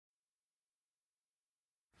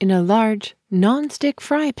In a large, non-stick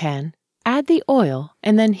fry pan, add the oil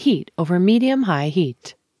and then heat over medium-high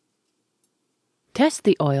heat. Test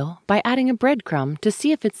the oil by adding a breadcrumb to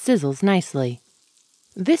see if it sizzles nicely.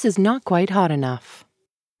 This is not quite hot enough.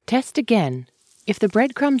 Test again. If the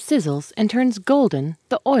breadcrumb sizzles and turns golden,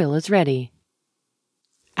 the oil is ready.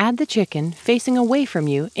 Add the chicken facing away from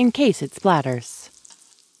you in case it splatters.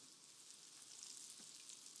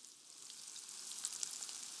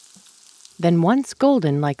 Then once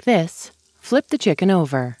golden like this, flip the chicken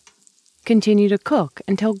over. Continue to cook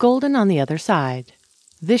until golden on the other side.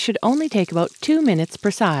 This should only take about 2 minutes per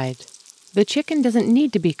side. The chicken doesn't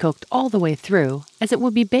need to be cooked all the way through, as it will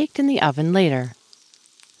be baked in the oven later.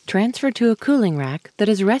 Transfer to a cooling rack that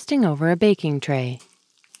is resting over a baking tray.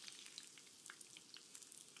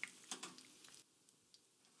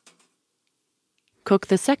 Cook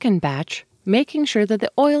the second batch, making sure that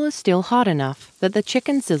the oil is still hot enough that the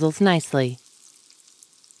chicken sizzles nicely.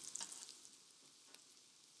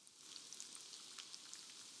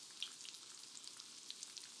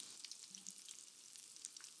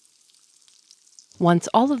 Once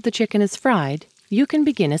all of the chicken is fried, you can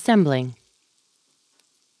begin assembling.